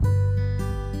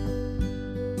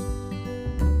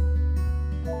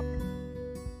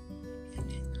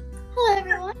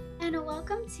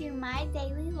to my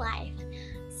daily life.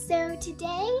 So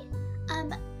today,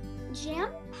 Jam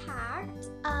Packed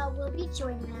will be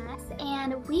joining us,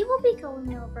 and we will be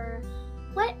going over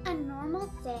what a normal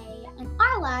day in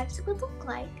our lives would look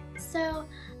like. So,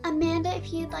 Amanda,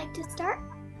 if you'd like to start.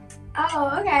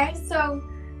 Oh, okay. So,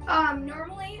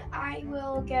 normally I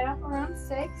will get up around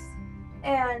 6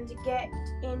 and get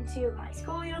into my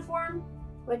school uniform,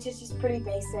 which is just pretty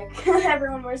basic.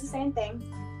 Everyone wears the same thing.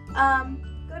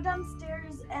 Go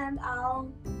downstairs and I'll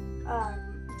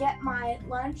get my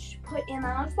lunch put in my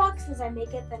lunchbox because I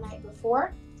make it the night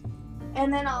before.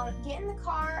 And then I'll get in the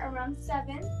car around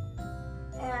 7,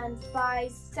 and by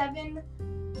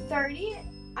 7:30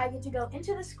 I get to go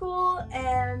into the school,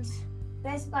 and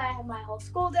basically I have my whole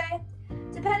school day.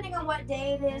 Depending on what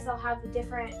day it is, I'll have a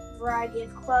different variety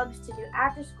of clubs to do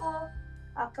after school.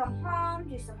 I'll come home,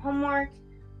 do some homework,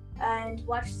 and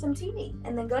watch some TV,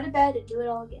 and then go to bed and do it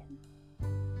all again.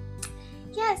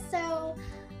 Yeah, so,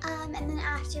 and then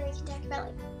after we can talk about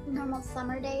like normal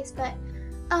summer days, but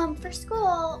for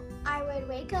school, I would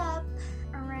wake up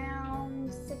around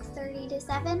 6:30 to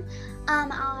 7.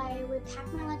 I would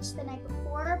pack my lunch the night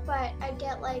before, but I'd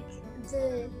get like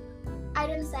the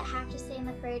items that have to stay in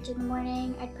the fridge in the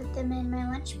morning. I'd put them in my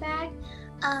lunch bag.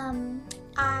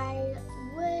 I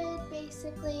would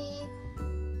basically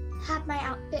have my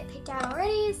outfit picked out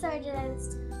already, so I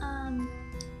just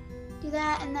do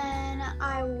that, and then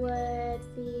I would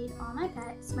feed all my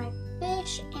pets, my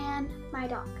fish and my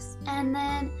dogs, and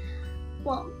then,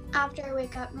 well, after I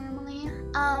wake up normally,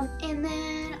 and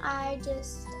then I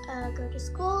just go to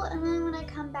school, and then when I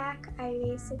come back, I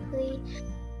basically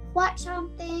watch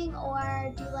something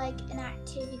or do like an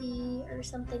activity or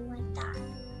something like that.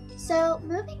 So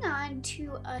moving on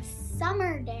to a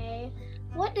summer day,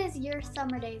 what does your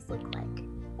summer days look like?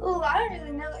 Oh, I don't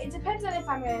really know. It depends on if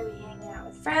I'm going to be hanging out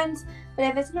with friends. But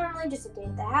if it's normally just a day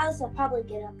at the house, I'll probably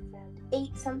get up around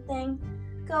 8 something,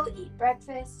 go eat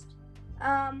breakfast,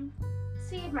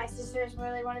 see if my sisters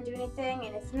really want to do anything.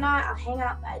 And if not, I'll hang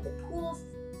out by the pool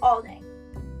all day.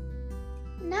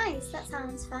 Nice, that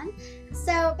sounds fun.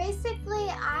 So basically,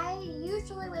 I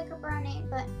usually wake up around 8,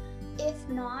 but if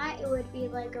not, it would be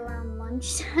like around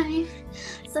lunchtime.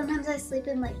 Sometimes I sleep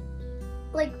in like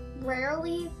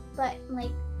rarely, but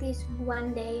like this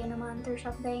one day in a month or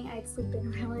something, I'd sleep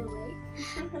in really late.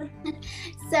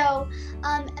 So,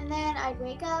 and then I'd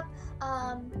wake up.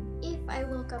 If I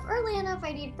woke up early enough,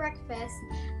 I'd eat breakfast,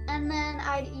 and then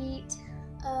I'd eat,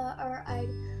 or I'd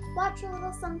watch a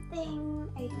little something,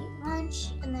 I'd eat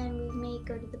lunch, and then we may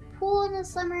go to the pool in the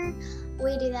summer.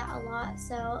 We do that a lot,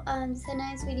 so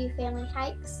sometimes we do family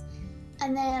hikes,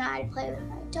 and then I'd play with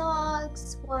my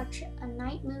dogs, watch a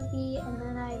night movie, and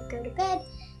then I'd go to bed,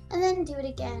 and then do it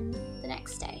again the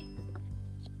next day.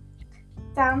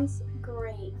 Sounds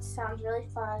great. Sounds really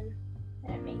fun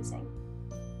and amazing.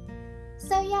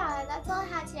 So yeah, that's all I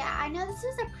had today. I know this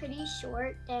was a pretty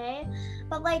short day,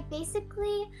 but like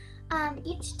basically,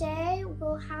 each day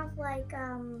we'll have like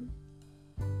a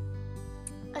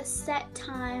set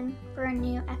time for a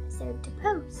new episode to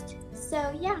post.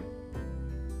 So yeah.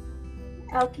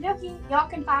 Okie dokie. Y'all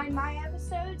can find my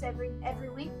episodes every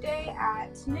weekday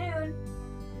at noon.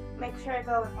 Make sure to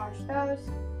go and watch those.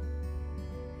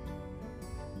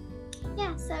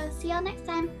 Yeah, so see y'all next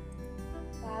time.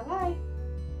 Bye-bye.